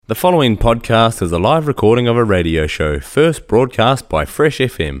The following podcast is a live recording of a radio show first broadcast by Fresh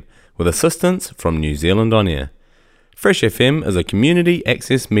FM with assistance from New Zealand On Air. Fresh FM is a community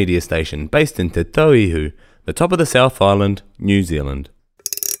access media station based in Te Tauihu, the top of the South Island, New Zealand.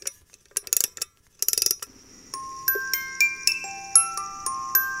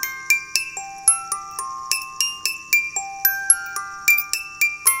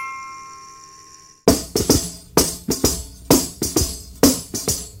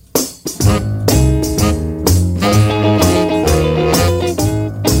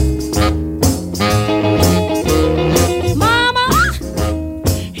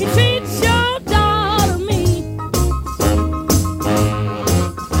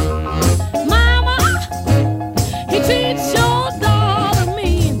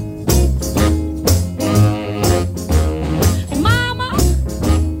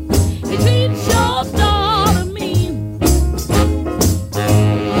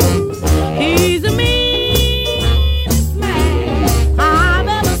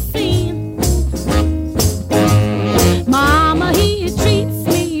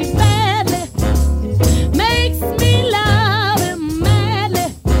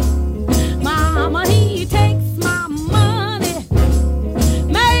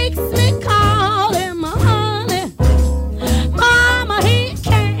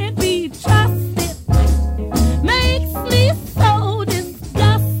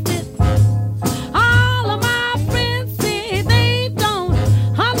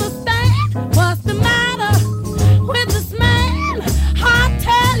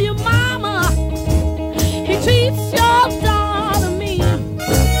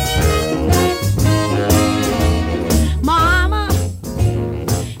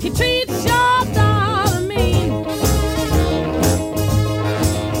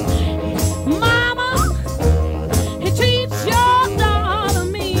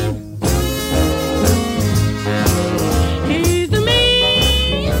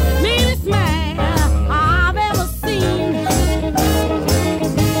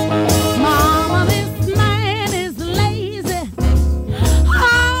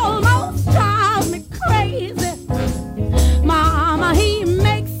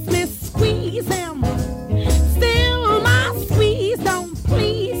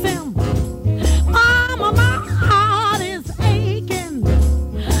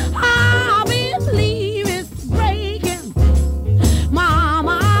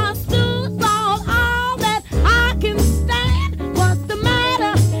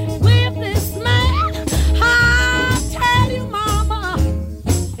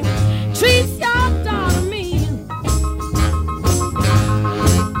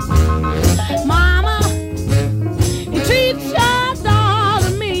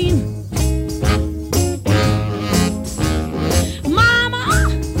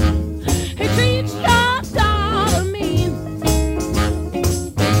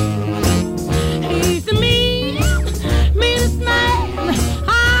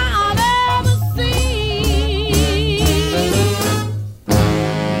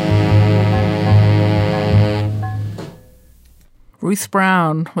 Ruth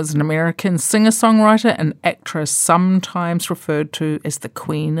Brown was an American singer-songwriter and actress, sometimes referred to as the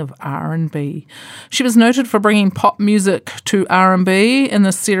Queen of R&B. She was noted for bringing pop music to R&B in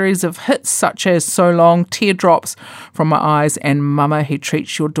the series of hits such as So Long, Teardrops from My Eyes, and Mama, He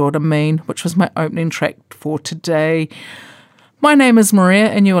Treats Your Daughter Mean, which was my opening track for today. My name is Maria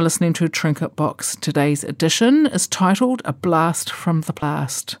and you are listening to Trinket Box. Today's edition is titled A Blast from the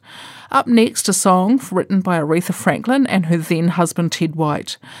Blast. Up next, a song written by Aretha Franklin and her then-husband Ted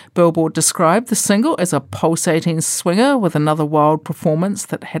White. Billboard described the single as a pulsating swinger with another wild performance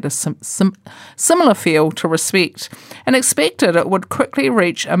that had a similar feel to Respect, and expected it would quickly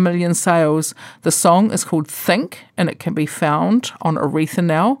reach 1 million sales. The song is called Think, and it can be found on Aretha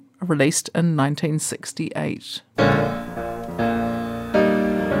Now, released in 1968.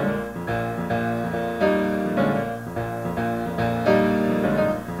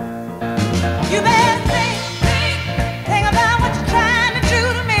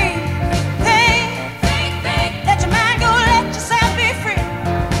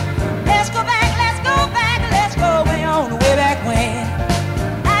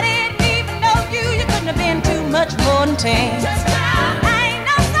 I ain't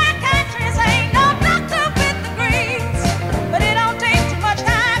no psychiatrist, ain't no doctor with degrees, but it don't take too much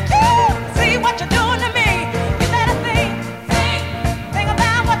time to see what you're doing to me. You better think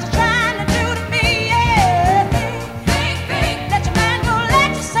about what you're trying to do to me. Yeah, think, let your mind go,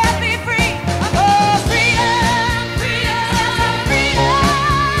 let yourself be free. Oh, freedom, freedom, freedom,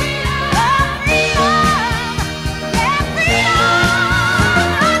 freedom, yeah, freedom.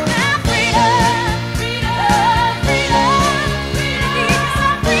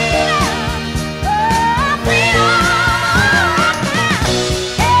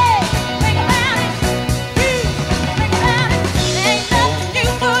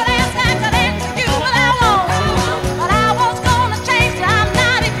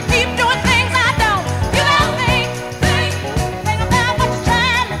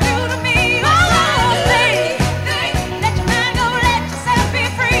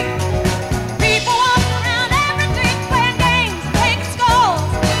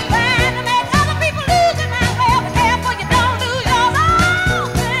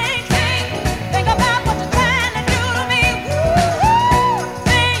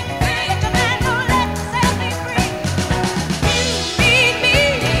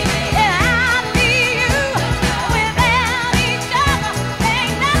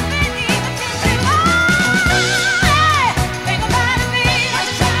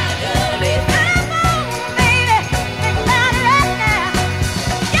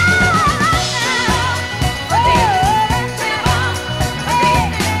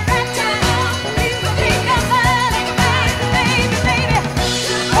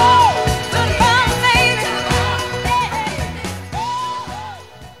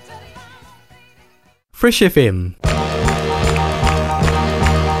 Fresh FM. I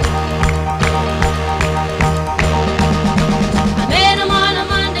met him on a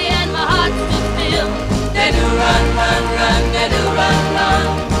Monday and my heart stood still. They do run, run, run, they do run, run.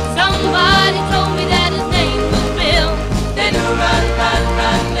 Somebody told me that his name was Bill. They do run, run,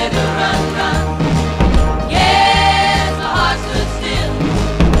 run, they do run, run. Yes, my heart stood still.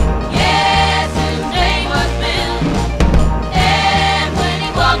 Yes, his name was Bill. And when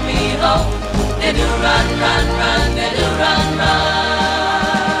he walked me home, they do run, run, run, they do run, run.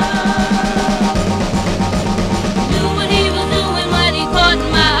 Knew what he was doing when he caught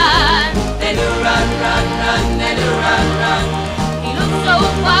my eye. They do run, run, run, they do run, run. He looked so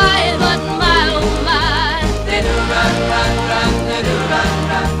quiet, but my oh my. They do run, run, run, they do run,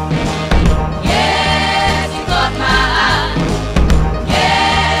 run. Yes, he caught my eye.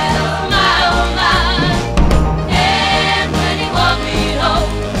 Yes, my oh my. And when he walked me home,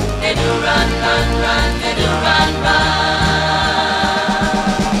 they do run, run, run, they do run, run.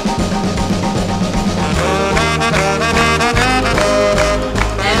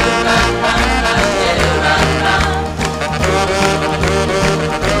 They do run, run, run, they do run, run.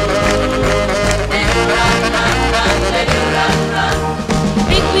 They do run, run, run, they do run, run.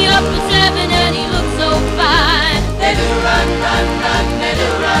 Picked me up at 7 and he looked so fine. They do run, run, run, they do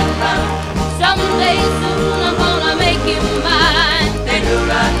run, run. Someday soon I'm gonna make him mine. They do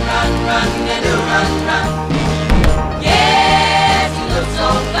run, run, run, they do run, run. Yes, he looks so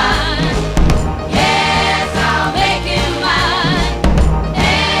fine. Yes, I'll make him mine.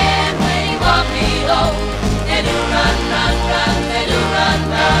 And when he walk me home, they do run, run, run, they do run,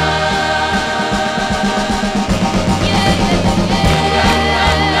 run. Yeah, yeah, yeah. Run,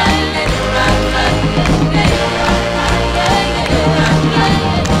 run, run, they do run, run. They do run, run, yeah, they do run, run.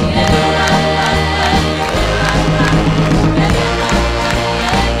 They do run, run, run, they do run, run. They do run, run, yeah, they do run, run. They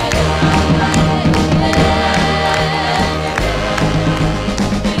do run, run,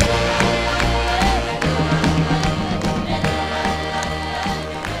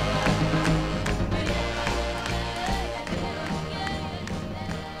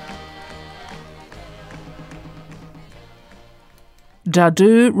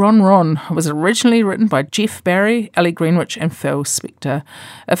 Dadu Ron Ron was originally written by Jeff Barry, Ellie Greenwich and Phil Spector.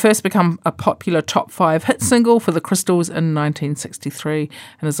 It first became a popular top 5 hit single for the Crystals in 1963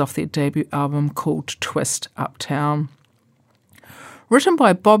 and is off their debut album called Twist Uptown. Written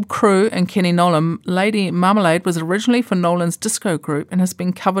by Bob Crew and Kenny Nolan, Lady Marmalade was originally for Nolan's disco group and has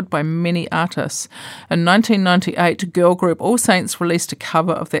been covered by many artists. In 1998, girl group All Saints released a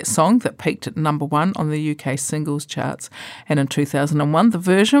cover of that song that peaked at number 1 on the UK singles charts. And in 2001, the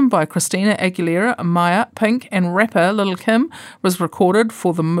version by Christina Aguilera, Maya, Pink and rapper Lil' Kim was recorded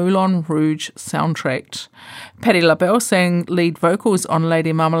for the Moulin Rouge soundtrack. Patti LaBelle sang lead vocals on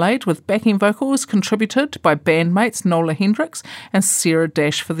Lady Marmalade with backing vocals contributed by bandmates Nola Hendricks and Sarah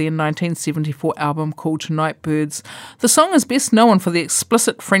Dash for their 1974 album called Nightbirds. The song is best known for the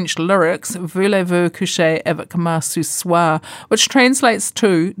explicit French lyrics Voulez-vous coucher avec moi ce soir, which translates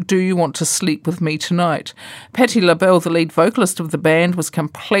to Do you want to sleep with me tonight? Patti LaBelle, the lead vocalist of the band, was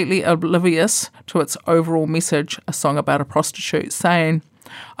completely oblivious to its overall message, a song about a prostitute, saying,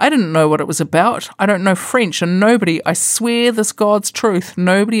 I didn't know what it was about. I don't know French, and nobody, I swear this God's truth,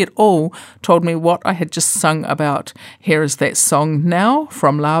 nobody at all told me what I had just sung about. Here is that song now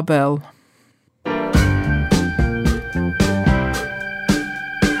from La Belle.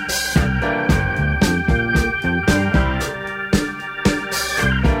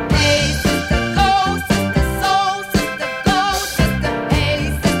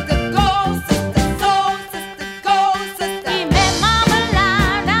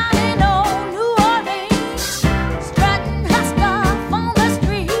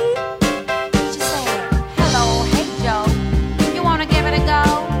 Hello, hey Joe, you wanna give it a go?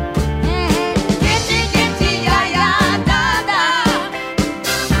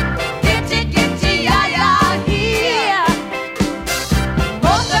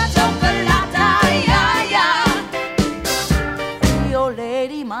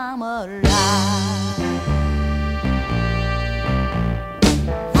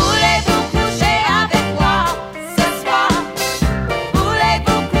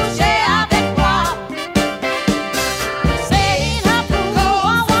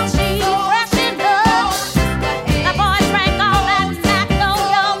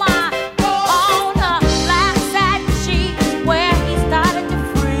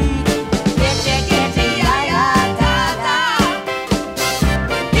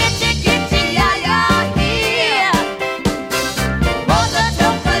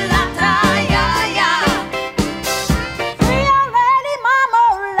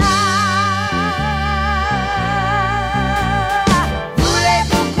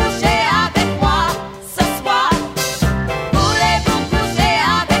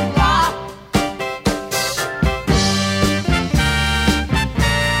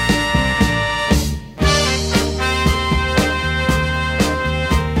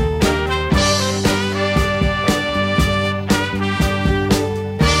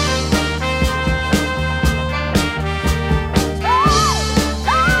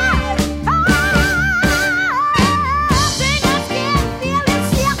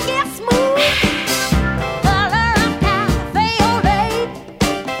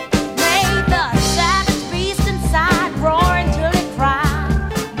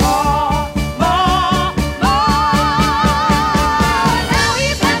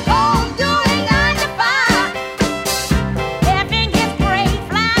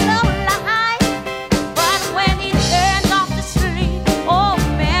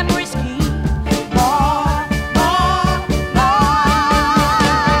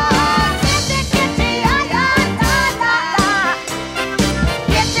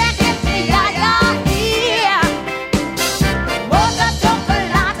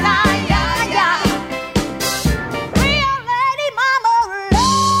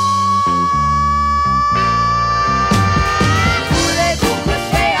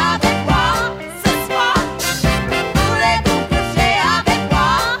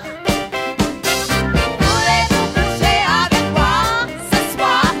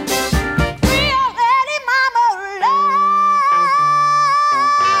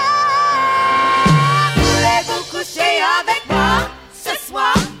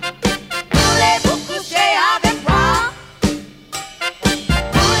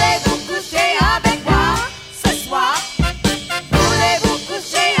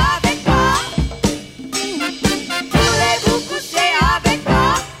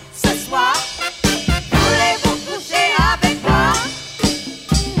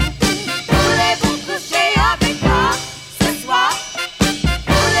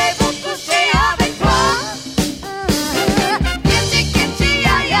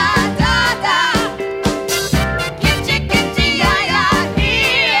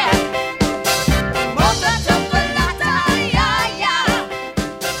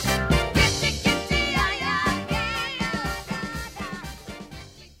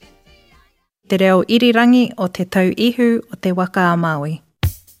 te reo irirangi o te tau ihu o te waka a Māui.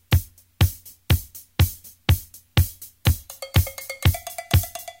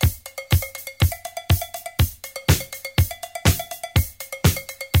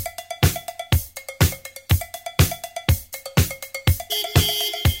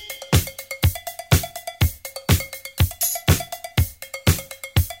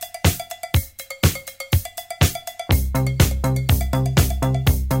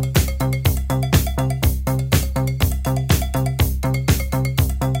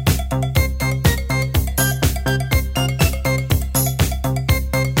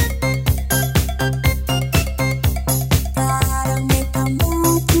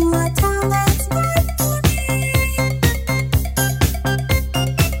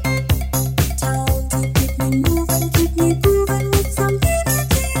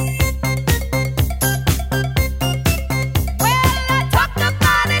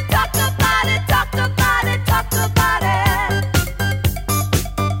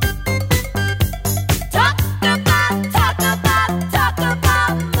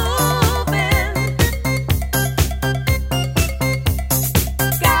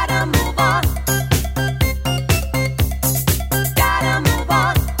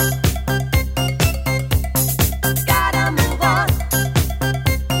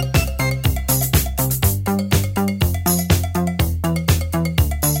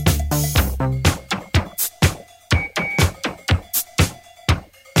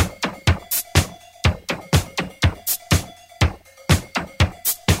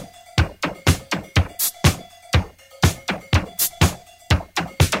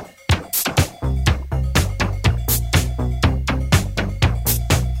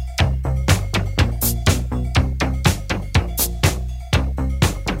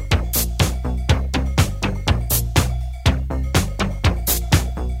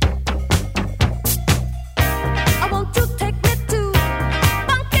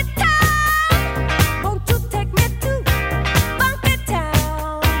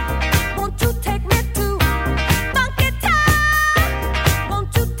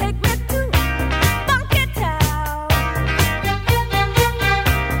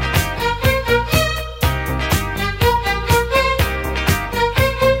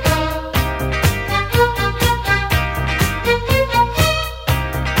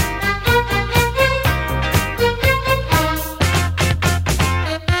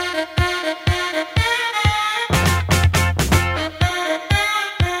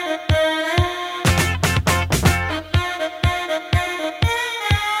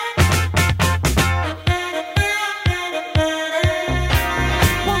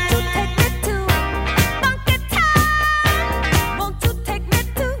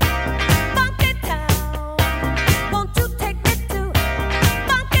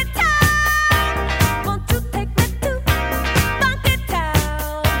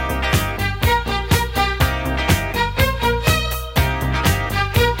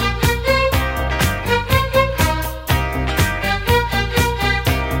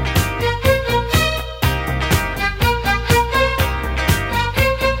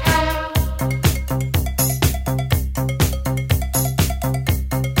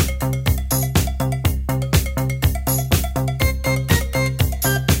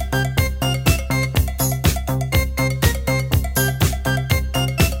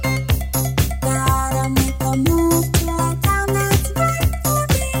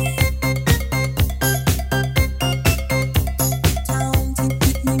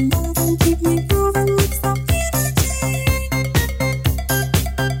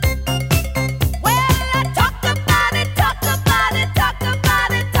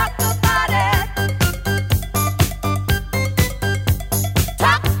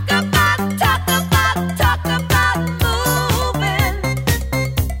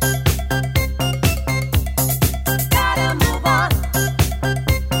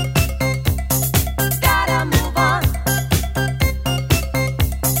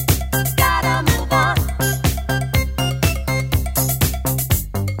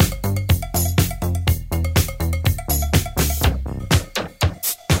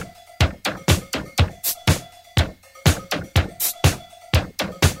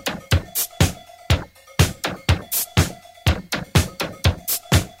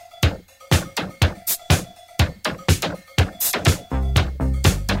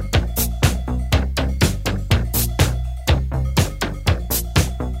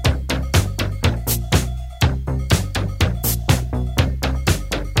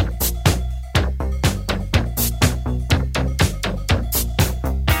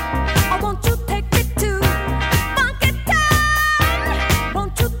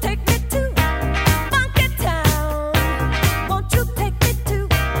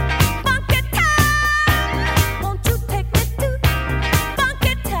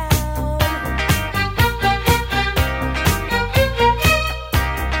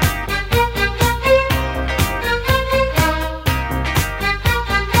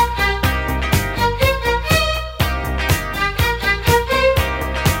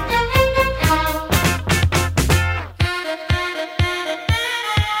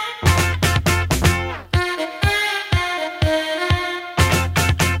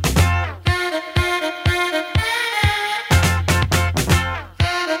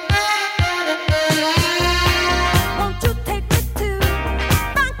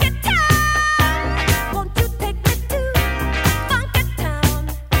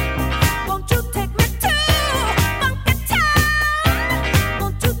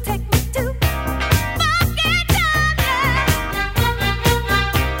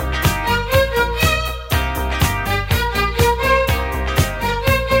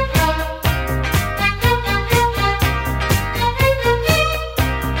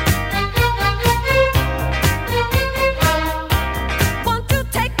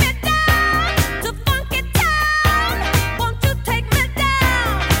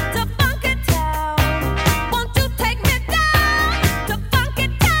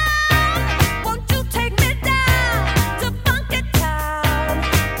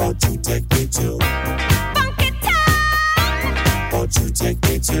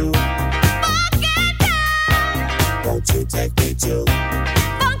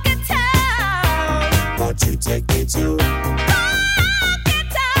 take me to Funky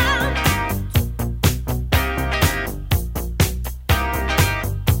Town.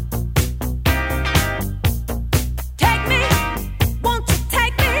 Take me, won't you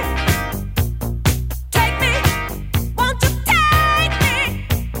take me? Take me, won't you take me?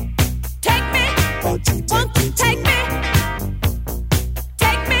 Take me, won't you take me?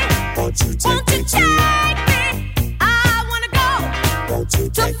 Take me, won't you take me? I wanna go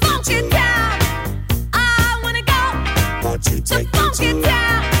to Funky Town. I wanna go to Funky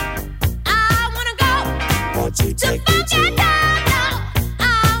Town. I wanna go to Funky Town. No,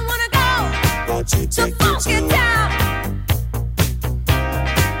 I wanna go to Funky Town.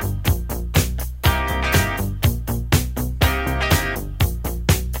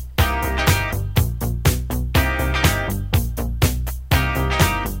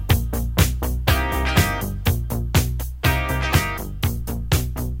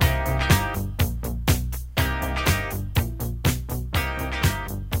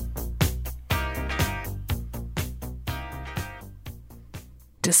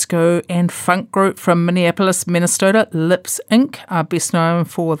 Disco and funk group from Minneapolis, Minnesota, Lips Inc. are best known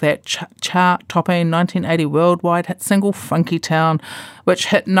for that chart-topping 1980 worldwide hit single Funky Town, which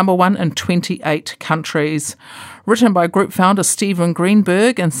hit number 1 in 28 countries. Written by group founder Stephen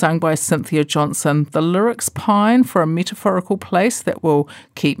Greenberg and sung by Cynthia Johnson, the lyrics pine for a metaphorical place that will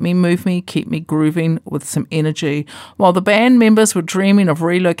keep me, move me, keep me grooving with some energy, while the band members were dreaming of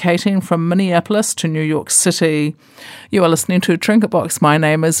relocating from Minneapolis to New York City. You are listening to Trinket Box. My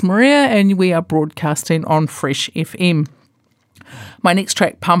name is Maria and we are broadcasting on Fresh FM. My next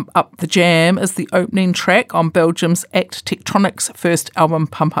track, Pump Up the Jam, is the opening track on Belgium's Act Tectonic's first album,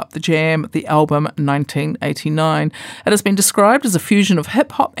 Pump Up the Jam, the album 1989. It has been described as a fusion of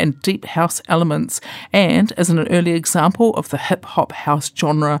hip-hop and deep house elements, and as an early example of the hip-hop house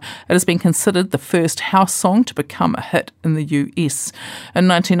genre, it has been considered the first house song to become a hit in the US. In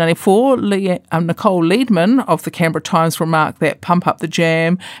 1994, Nicole Liedman of the Canberra Times remarked that Pump Up the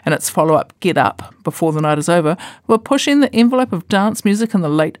Jam and its follow-up Get Up, Before the Night is Over, were pushing the envelope of dance music in the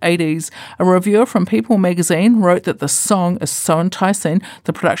late 80s. A reviewer from People magazine wrote that the song is so enticing,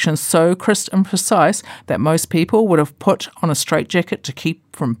 the production so crisp and precise, that most people would have put on a straitjacket to keep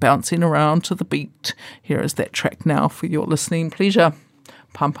from bouncing around to the beat. Here is that track now for your listening pleasure.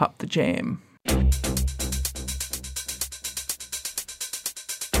 Pump Up the Jam.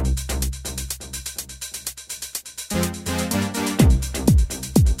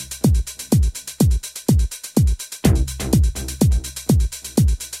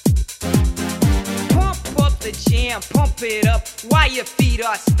 Pump it up while your feet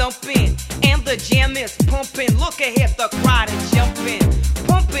are stumping, and the jam is pumping. Look ahead, the crowd is jumping.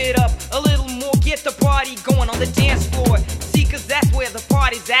 Pump it up a little more, get the party going on the dance floor. See, 'cause that's where the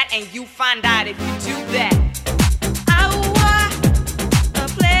party's at, and you find out if you do that. A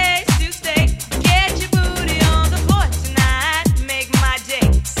place to stay. Get your booty on the floor tonight. Make my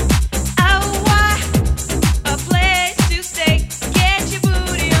day. A place to stay. Get your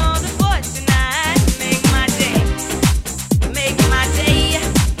booty on the floor tonight. Make my day. Make my day.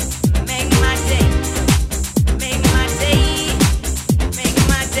 Make my day. Make my day. Make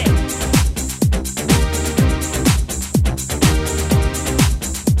my day.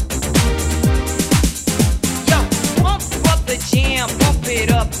 Yo, pump up the jam, pump it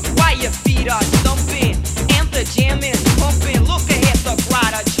up while your feet are stumping, and the jam is pumping. Look ahead, the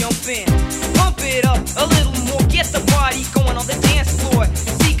crowd are jumping. Pump it up a little more, get the party going on the dance floor.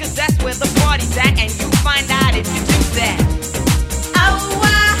 See, 'cause that's where the party's at, and you find out if you do that.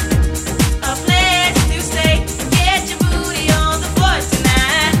 A place to stay. Get your booty on the floor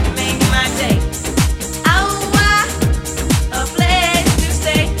tonight. Make my day. A place to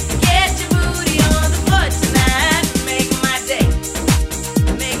stay. Get your booty on the floor tonight. Make my day.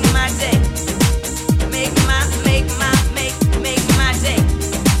 Make my day. Make my day. Make my day.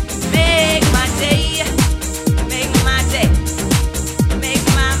 Make my day. Make my day.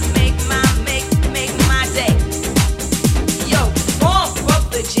 Make my day.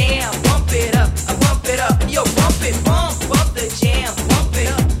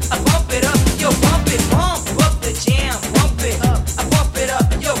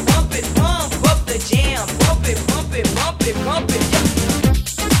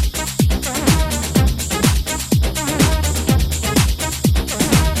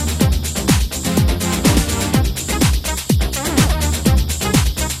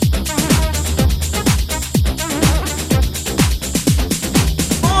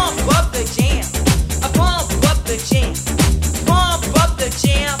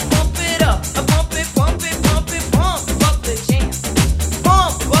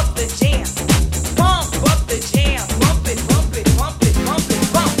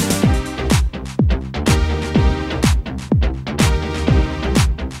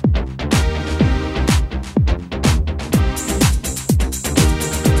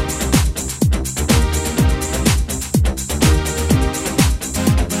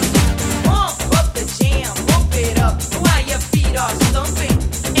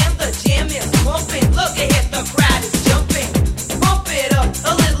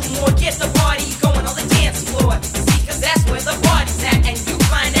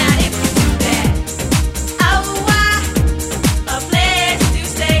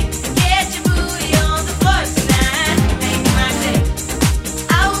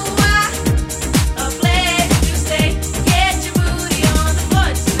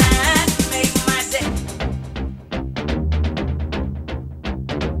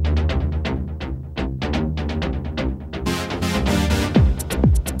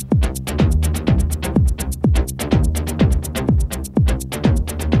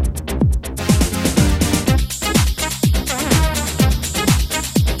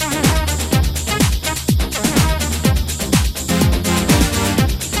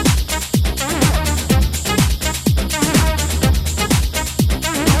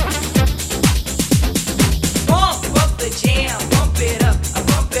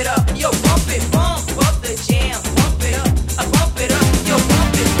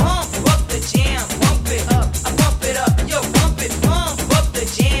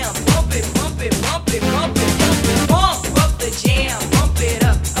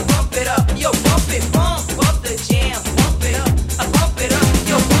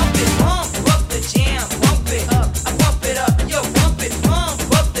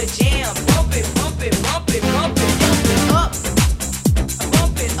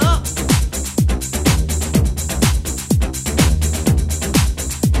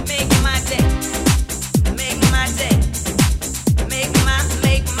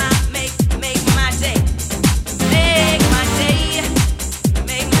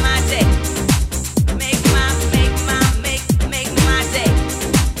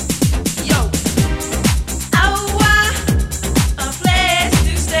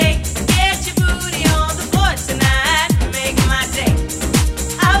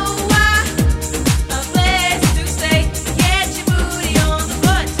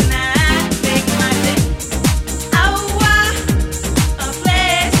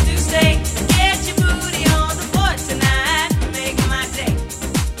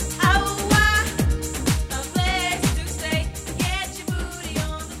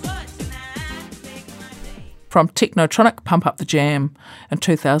 From Technotronic Pump Up the Jam. In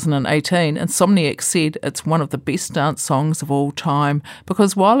 2018, Insomniac said it's one of the best dance songs of all time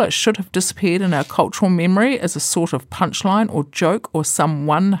because while it should have disappeared in our cultural memory as a sort of punchline or joke or some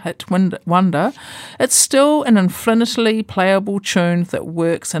one-hit wonder, it's still an infinitely playable tune that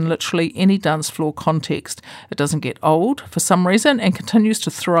works in literally any dance floor context. It doesn't get old for some reason and continues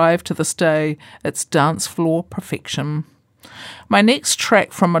to thrive to this day. It's dance floor perfection. My next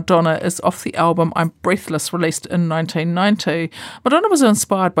track from Madonna is off the album I'm Breathless, released in 1990. Madonna was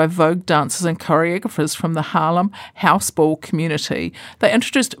inspired by Vogue dancers and choreographers from the Harlem house ball community. They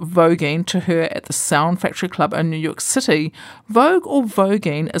introduced voguing to her at the Sound Factory Club in New York City. Vogue or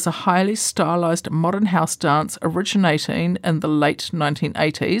voguing is a highly stylized modern house dance originating in the late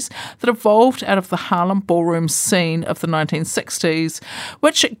 1980s that evolved out of the Harlem ballroom scene of the 1960s,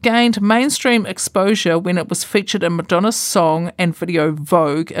 which gained mainstream exposure when it was featured in Madonna's song and video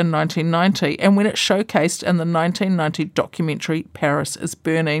Vogue in 1990 and when it showcased in the 1990 documentary Paris is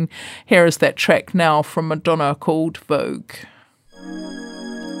Burning. Here is that track now from Madonna called Vogue.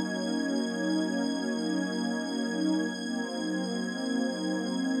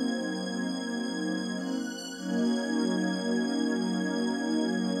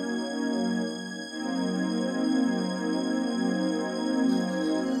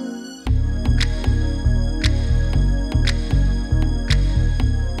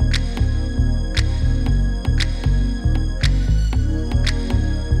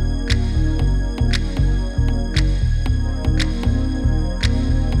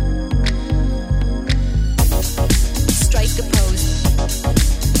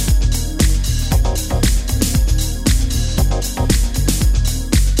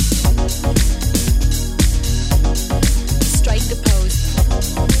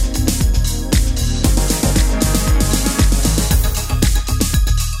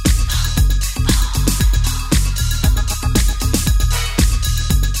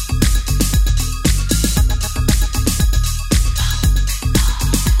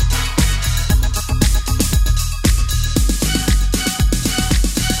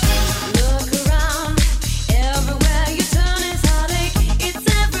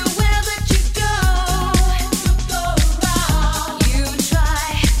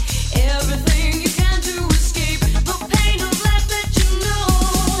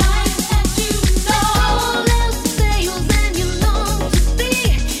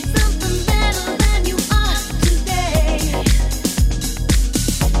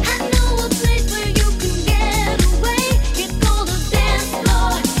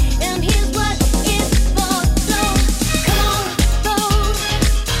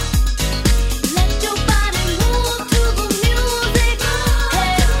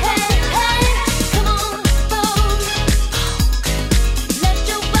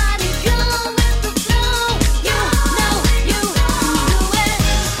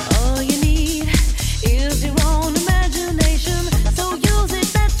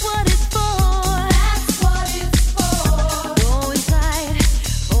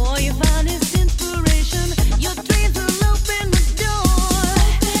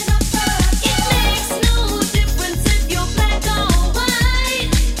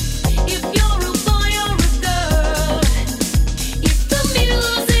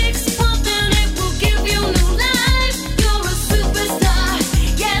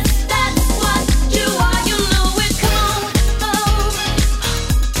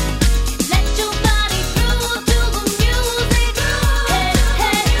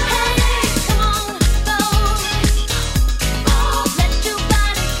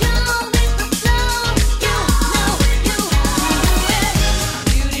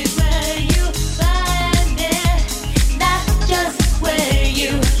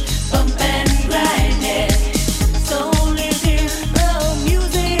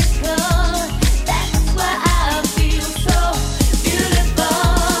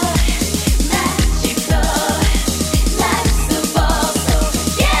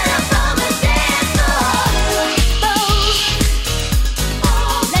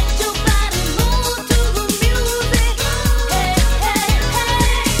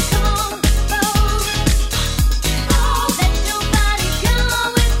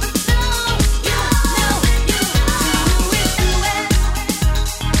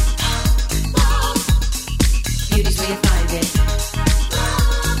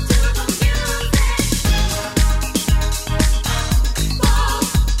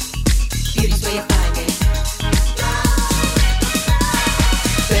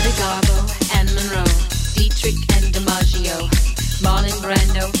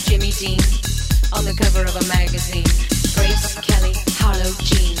 on the cover of a magazine. Grace Kelly, Harlow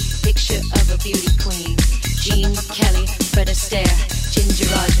Jean, picture of a beauty queen. another stare. Ginger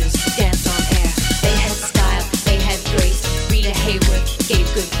Rogers, dance on air. They had style, they had grace. Rita Hayworth gave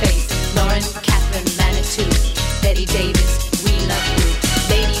good face. Lauren, Catherine, Manitou, Betty Davis, we love you.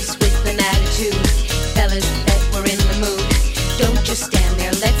 Ladies with an attitude, fellas that were in the mood. Don't just stand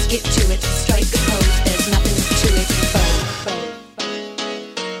there, let's get to it. Strike a pose, there's nothing to it.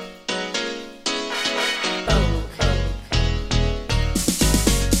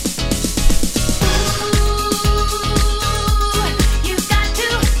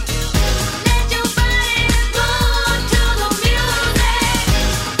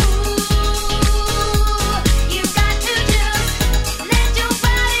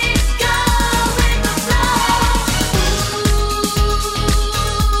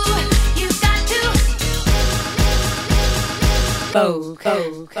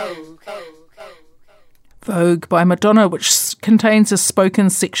 Vogue by Madonna, which contains a spoken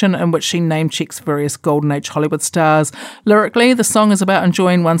section in which she name-checks various Golden Age Hollywood stars. Lyrically, the song is about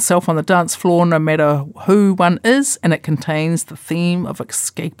enjoying oneself on the dance floor no matter who one is, and it contains the theme of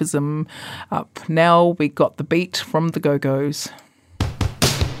escapism. Up now, we got The Beat from the Go-Go's.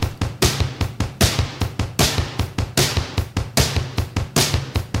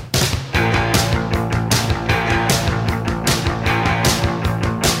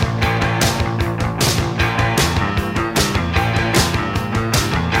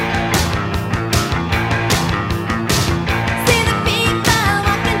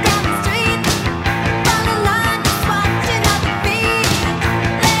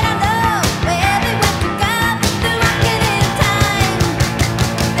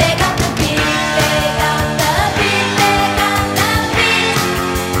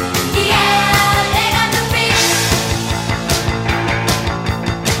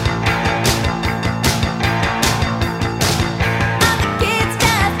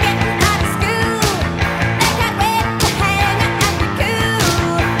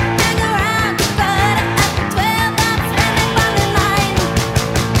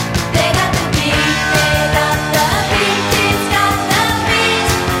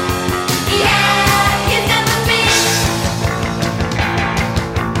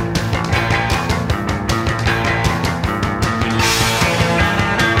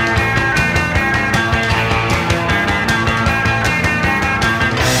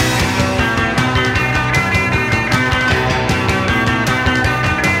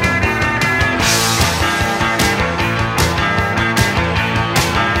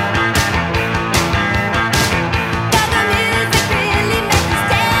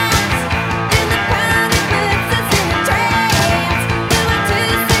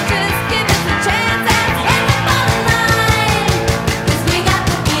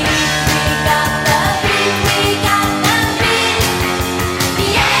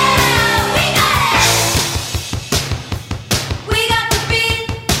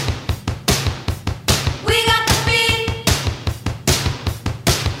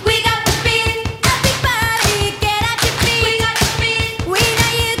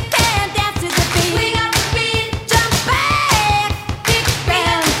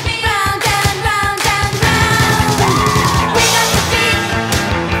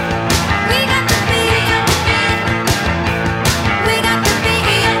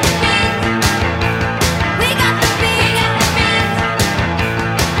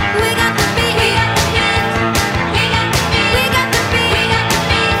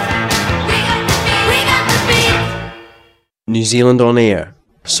 New Zealand On Air,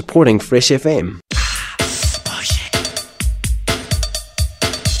 supporting Fresh FM.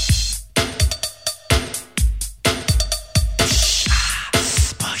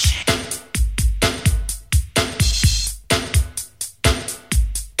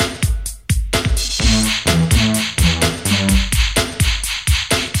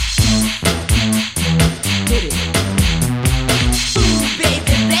 Baby,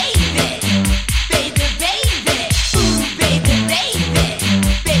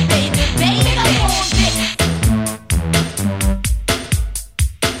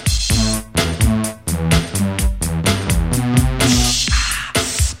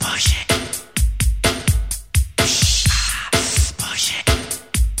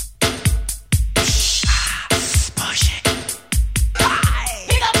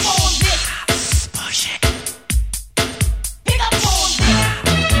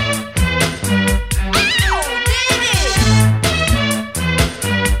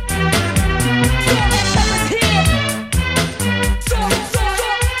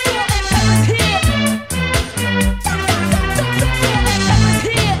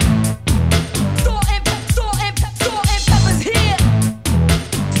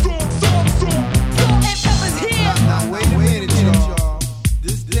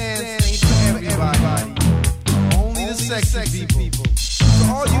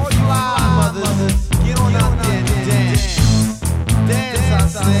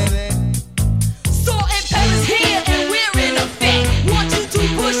 salsa, baby. Salt and pepper's here and we're in effect. Want you to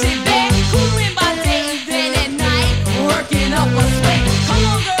push it back. Cooling by day and then at night, working up a sweat. Come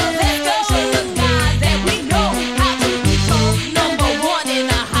on, girls, let's go. Show the guys that we know how to become number one in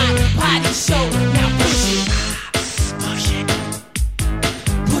a hot body show. Now push it. Push it.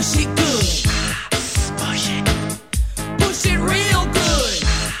 Push it good. Push it. Push it real good.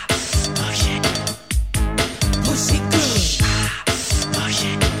 Push it. Push it good. Push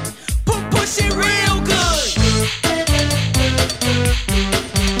it. Push it real good.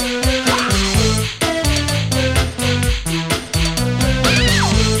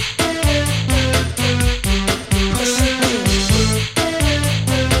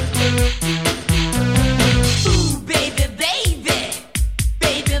 Ooh, baby, baby.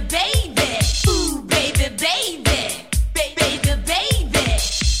 Baby, baby. Ooh, baby, baby. Baby, baby.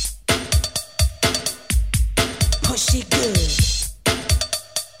 Push it good.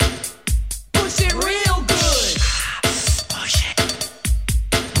 Push it real good. Push it.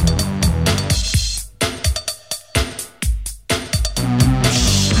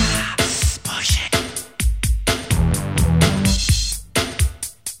 Push it.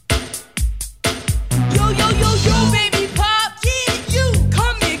 Yo, yo, yo, yo, baby pop, yeah, you.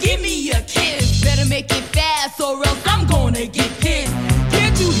 Come here, give me a kiss. Better make it fast or else I'm gonna get pissed.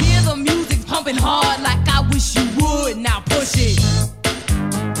 Can't you hear the music pumping hard like I wish you would? Now push it.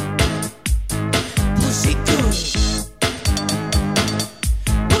 Push it good.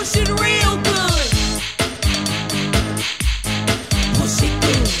 Push it real good. Push it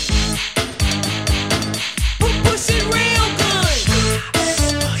good. Push it real good.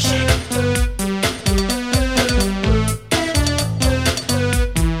 Push it.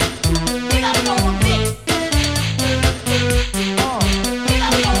 We gotta go with this. We gotta go with this. We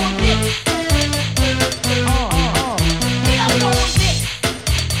gotta go with this.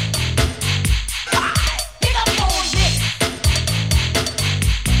 We gotta go with this.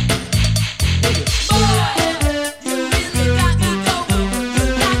 Boy, you really got me going. You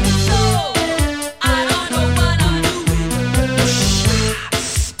got me so. I don't know what I'm doing.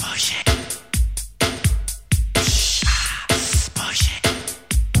 Push it. Push it.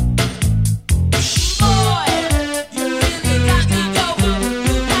 Boy, you really got me going.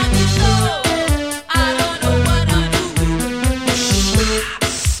 You got me so. I don't know what I'm doing.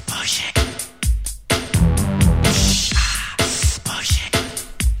 Push it. Push it.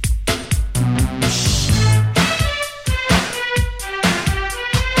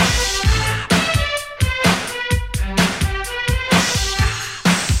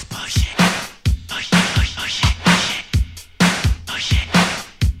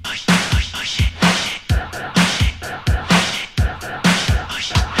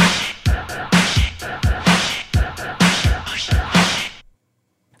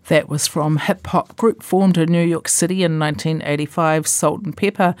 That was from hip-hop group formed in New York City in 1985, Salt and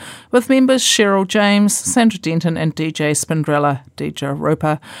Pepper, with members Cheryl James, Sandra Denton and DJ Spindrella, DJ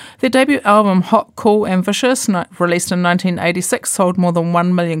Roper. Their debut album, Hot, Cool and Vicious, released in 1986, sold more than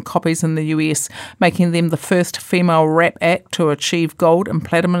 1 million copies in the US, making them the first female rap act to achieve gold and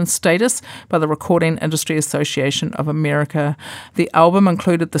platinum status by the Recording Industry Association of America. The album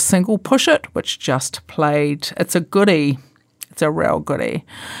included the single Push It, which just played. It's a goodie. It's a real goodie.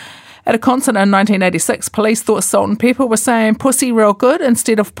 At a concert in 1986, police thought Salt and Pepper were saying pussy real good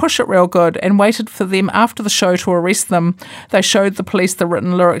instead of push it real good and waited for them after the show to arrest them. They showed the police the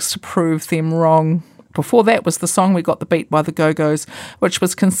written lyrics to prove them wrong. Before that was the song We Got the Beat by the Go-Go's, which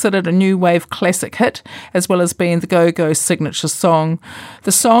was considered a new wave classic hit, as well as being the Go-Go's signature song.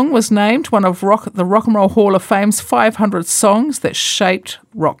 The song was named one of the Rock and Roll Hall of Fame's 500 songs that shaped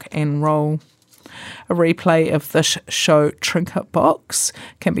rock and roll. A replay of this show, Trinket Box,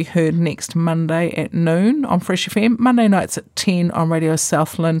 can be heard next Monday at noon on Fresh FM, Monday nights at 10 on Radio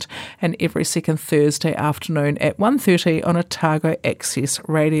Southland, and every second Thursday afternoon at 1:30 on Otago Access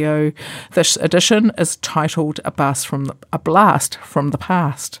Radio. This edition is titled A Blast from the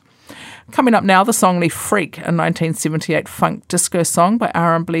Past. Coming up now, the song Le Freak, a 1978 funk disco song by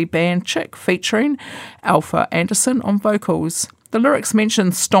R&B band Chick, featuring Alpha Anderson on vocals. The lyrics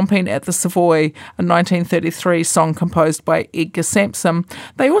mention stomping at the Savoy, a 1933 song composed by Edgar Sampson.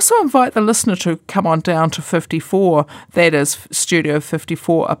 They also invite the listener to come on down to 54, that is Studio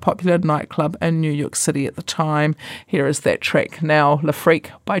 54, a popular nightclub in New York City at the time. Here is that track now, Le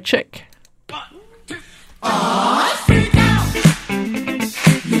Freak by Chick. Freak out!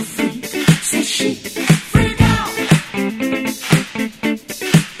 You freak, say she. Freak out!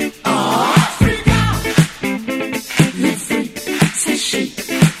 Freak out! You freak, say she.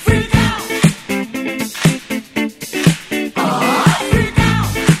 Freak out! Freak out!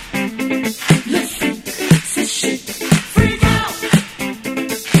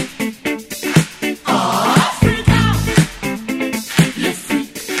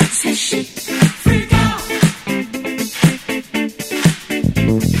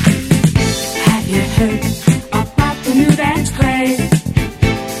 heard about the new dance craze.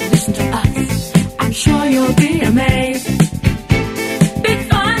 Listen to us, I'm sure you'll be amazed. Big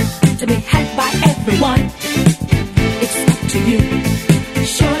fun to be had by everyone. It's up to you,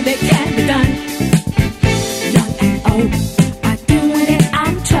 sure they can be done. Young and old are doing it,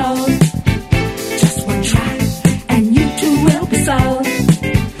 I'm told. Just one try, and you too will be sold.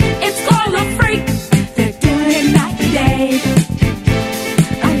 It's called a freak, they're doing it night and day.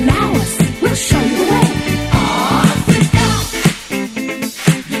 Allow us, we'll show you the way. Oh, freak out,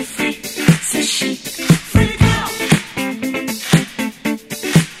 you freak, says she. Freak out.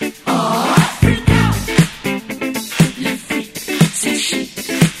 Oh, freak out, you freak, says she.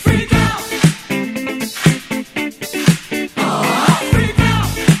 Freak out. Oh, freak out,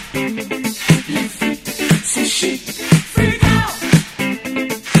 you freak, says she. Freak out.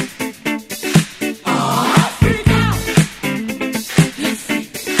 Oh, freak out, you freak,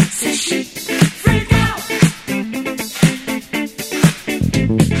 says she. Freak out.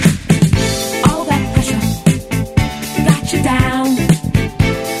 All that pressure got you down.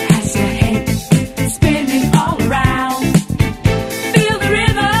 Has your head spinning all around. Feel the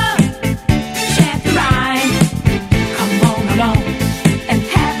rhythm, chant the rhyme. Come on along and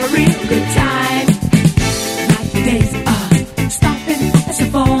have a real good time. Like the days of stomping as a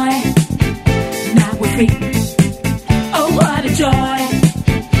boy. Now we're free. Oh, what a joy.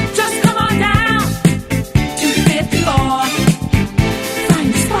 Just come on down to the 5th floor. Find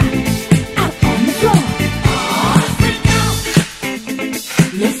a spot out on the floor. Oh, freak out.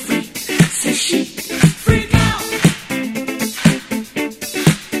 You freak, says she. Freak out.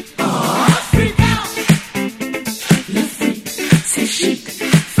 Oh, freak out. You freak, says she.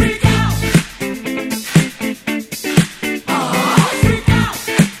 Freak out. Oh, freak out.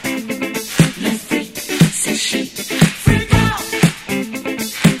 You freak, says she. Freak out.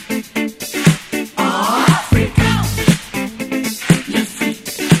 Oh, freak out. You freak,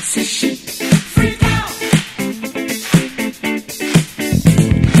 says she. Freak out.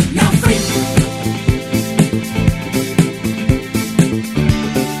 Now freak.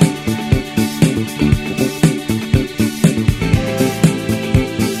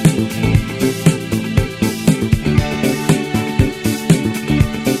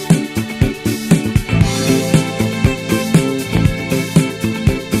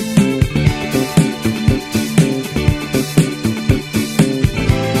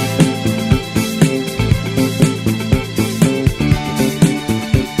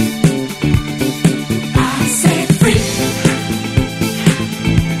 I say freak.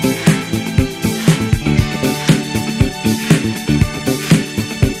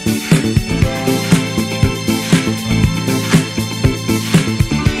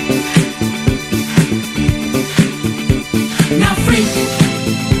 Now freak.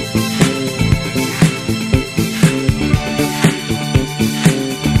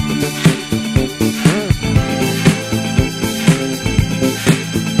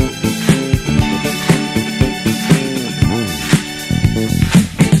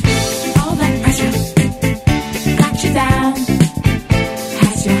 All that pressure got you down.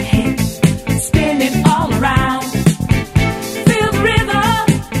 Has your head spinning all around. Feel the rhythm,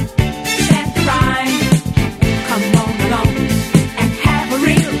 chant the rhyme. Come on along and have a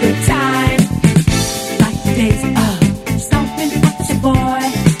real good time. Like the days of stomping as a boy.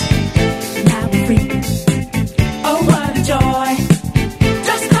 Now we're free. Oh, what a joy.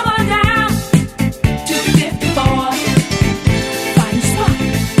 Just come on down to the 5th floor. Find a spot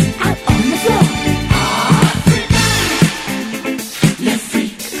out on the floor. Ah, freak out. You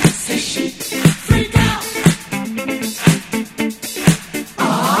freak, says she. Freak out.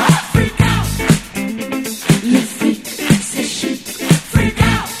 Ah, freak out. You freak, says she. Freak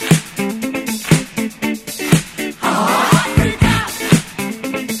out. Ah, freak out.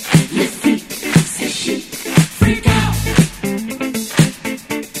 You freak, says she. Freak out.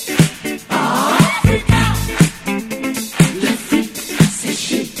 Ah, freak out. You freak, says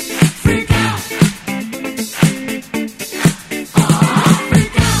she. Freak out. Ah,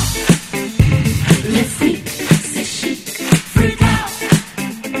 freak out. You freak, says she. Freak out.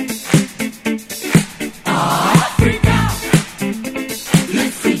 Ah, freak out. You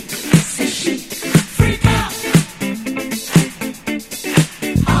freak, says she. Freak out.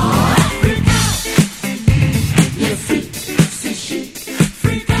 Ah, freak out. You freak, says she.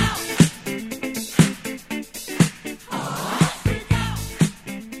 Freak out. Ah, freak out.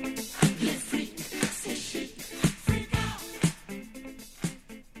 You freak, says she. Freak out.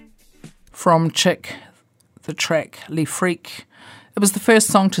 From Chick, the track Le Freak. It was the first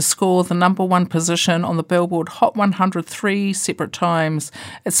song to score the number 1 position on the Billboard Hot 100 3 separate times.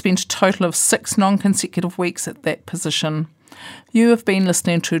 It spent a total of 6 non-consecutive weeks at that position. You have been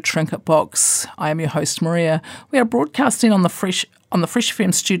listening to Trinket Box. I am your host, Maria. We are broadcasting on the Fresh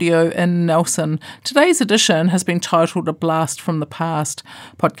FM studio in Nelson. Today's edition has been titled A Blast from the Past.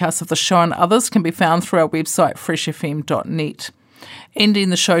 Podcasts of the show and others can be found through our website, freshfm.net. Ending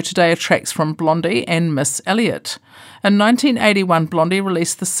the show today are tracks from Blondie and Miss Elliott. In 1981, Blondie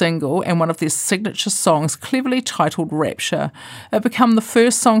released the single and one of their signature songs, cleverly titled Rapture. It became the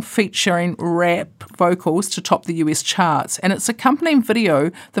first song featuring rap vocals to top the US charts, and its accompanying video,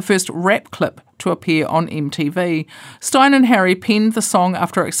 the first rap clip to appear on MTV. Stein and Harry penned the song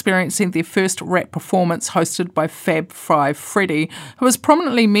after experiencing their first rap performance hosted by Fab Five Freddy, who is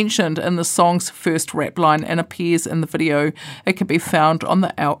prominently mentioned in the song's first rap line and appears in the video. It can be found on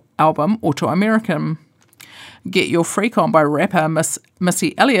the album Auto-American. Get Your Freak On by rapper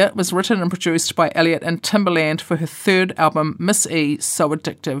Missy Elliott was written and produced by Elliott and Timbaland for her third album, Miss E, So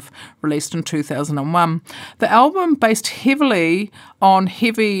Addictive, released in 2001. The album based heavily on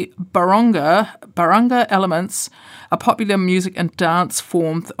heavy baranga elements, a popular music and dance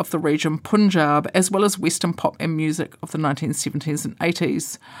form of the region Punjab, as well as Western pop and music of the 1970s and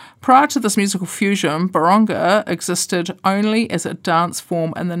 80s. Prior to this musical fusion, baranga existed only as a dance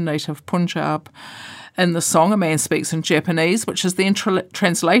form in the native Punjab. In the song, a man speaks in Japanese, which is then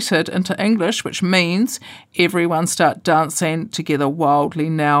translated into English, which means everyone start dancing together wildly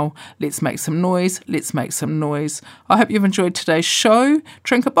now. Let's make some noise. Let's make some noise. I hope you've enjoyed today's show.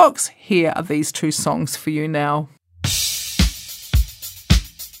 Trinket Box, here are these 2 songs for you now.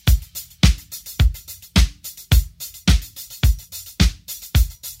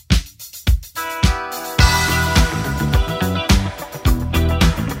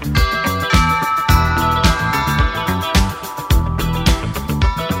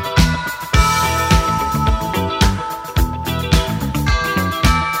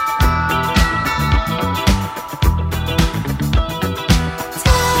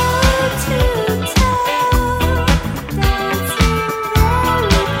 Toe to toe.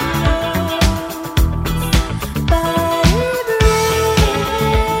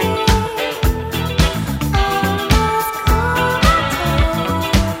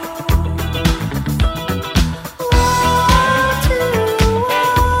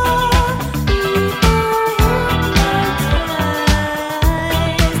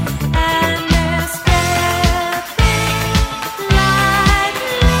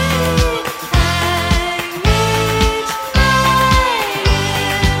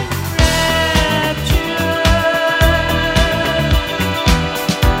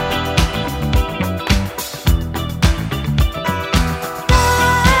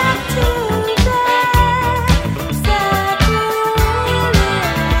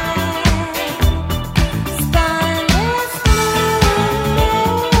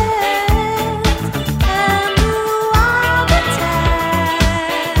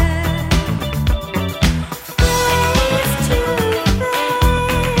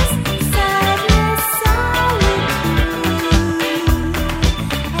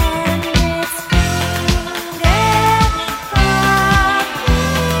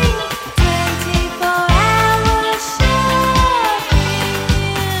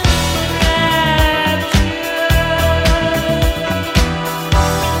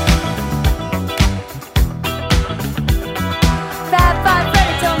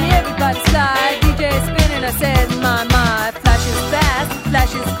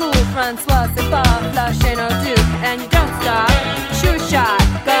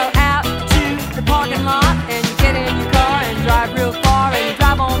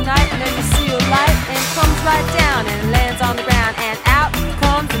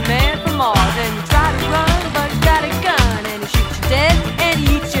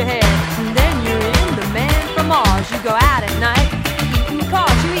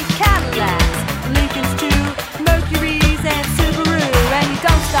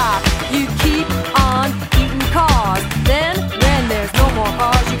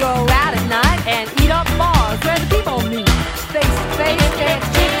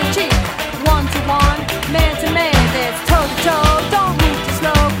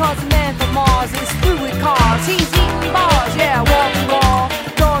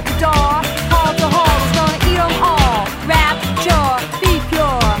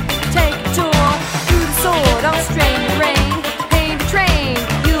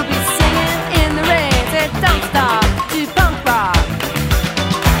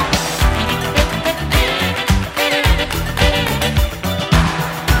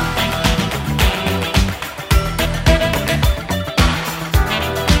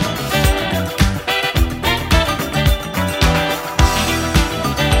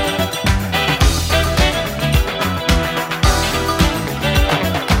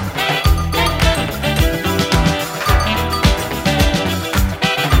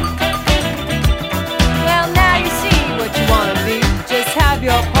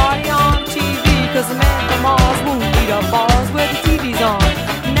 'cause the man from Mars won't beat up bars where the TV's on.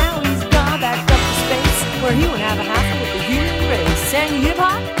 Now he's gone back up to space where he won't have a hassle with the human race. And hip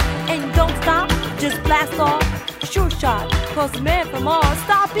hop and don't stop, just blast off, sure shot. 'Cause the man from Mars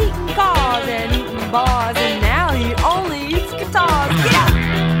stopped eating cars and eating bars, and now he only eats guitars. Get up!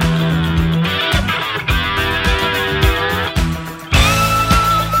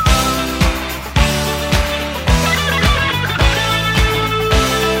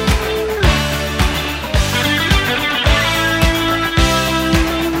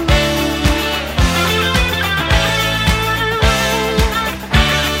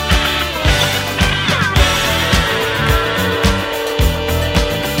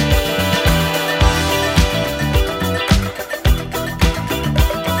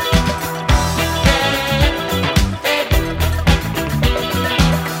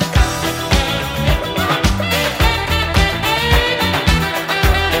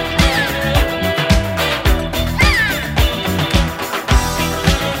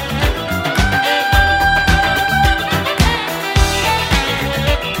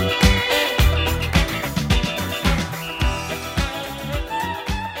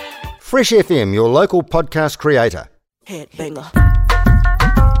 Fresh FM, your local podcast creator. Headbanger.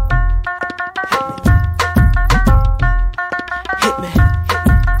 Hit me.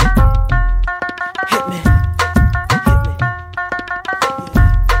 Hit me. Hit me.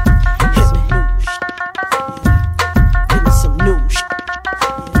 Give me some news. Give me some news.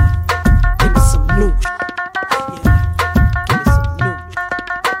 Give me some news.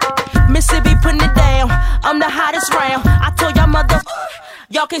 Mississippi putting it down. I'm the hottest round. I told y'all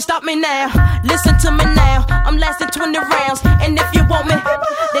y'all can't stop me now. Listen to me now. I'm lasting 20 rounds. And if you want me,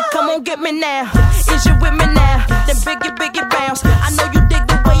 then come on get me now. Is you with me now? Then biggie bounce. I know you dig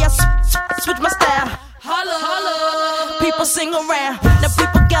the way I switch my style. Holla, holla. People sing around. Now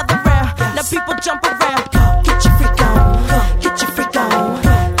people gather round. Now people jump around. Get your freak on. Get your freak on.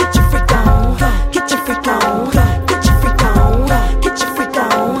 Get your freak on. Get your freak on. Get your freak on. Get your freak on. Get your freak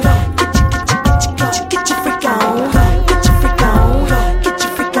on.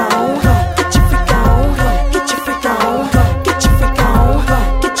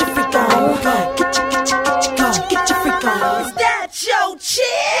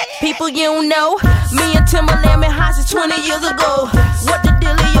 People you don't know, me and Timberland been high since 20 years ago. What the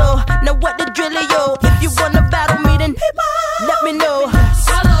dealio? Now what the drillio? If you wanna battle me, then let me know.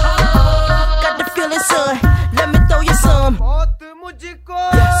 Got the feeling, son. Let me throw you some.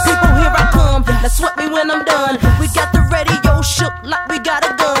 People, here I come. Now sweat me when I'm done. We got the radio shook like we got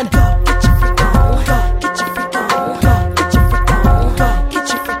a gun. Get your freak on. Get your freak on. Get your freak on. Get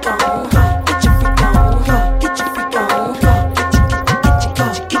your freak on. Get your freak on. Get your freak on. Get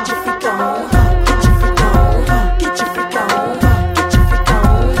your freak on. Get your freak on. Get your freak on.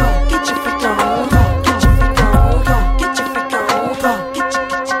 Get your freak on. Get your freak on. Get your freak on. Get your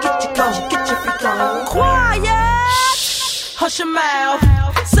freak on. Get your freak on. Quiet. Hush your mouth.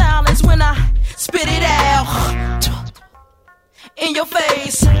 Silence when I spit it out. In your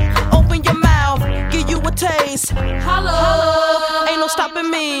face. Open your mouth. Give you a taste. Hello. Ain't no stopping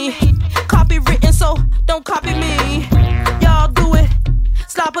me. Copywritten, so don't copy me. Y'all do it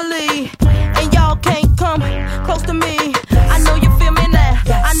sloppily, and y'all can't come close to me. I know you feel me now.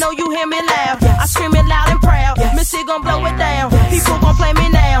 I know you hear me loud. I scream it loud and proud. Missy gon' blow it down. People gon' play me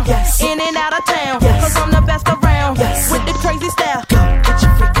now. In and out of town. 'Cause I'm the best around. With the crazy style. Get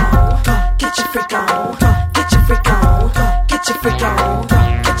your freak on. Get your freak on. Get your freak on. Get your freak on.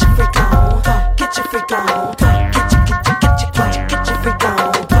 Get your freak on. Get your freak on. Get your freak on. Get your freak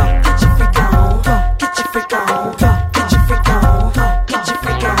on. Get your freak on. Get your freak on. Get your freak on. Get your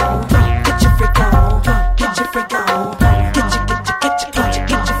freak on. Get your freak on. Get your freak on.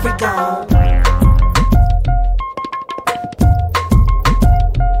 Get your freak on.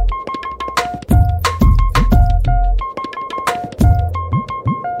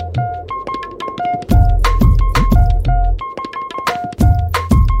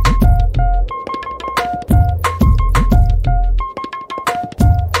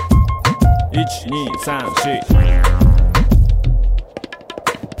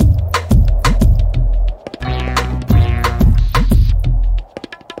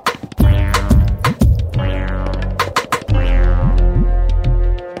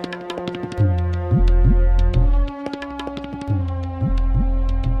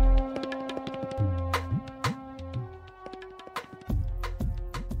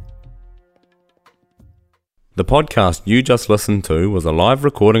 The podcast you just listened to was a live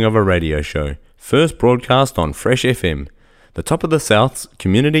recording of a radio show, first broadcast on Fresh FM, the top of the South's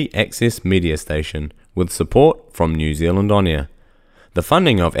community access media station, with support from New Zealand On Air. The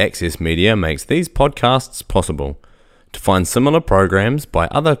funding of Access Media makes these podcasts possible. To find similar programs by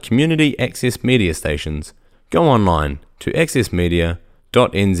other community access media stations, go online to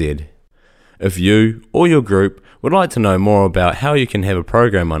accessmedia.nz. If you or your group would like to know more about how you can have a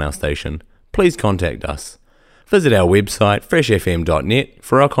program on our station, please contact us. Visit our website freshfm.net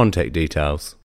for our contact details.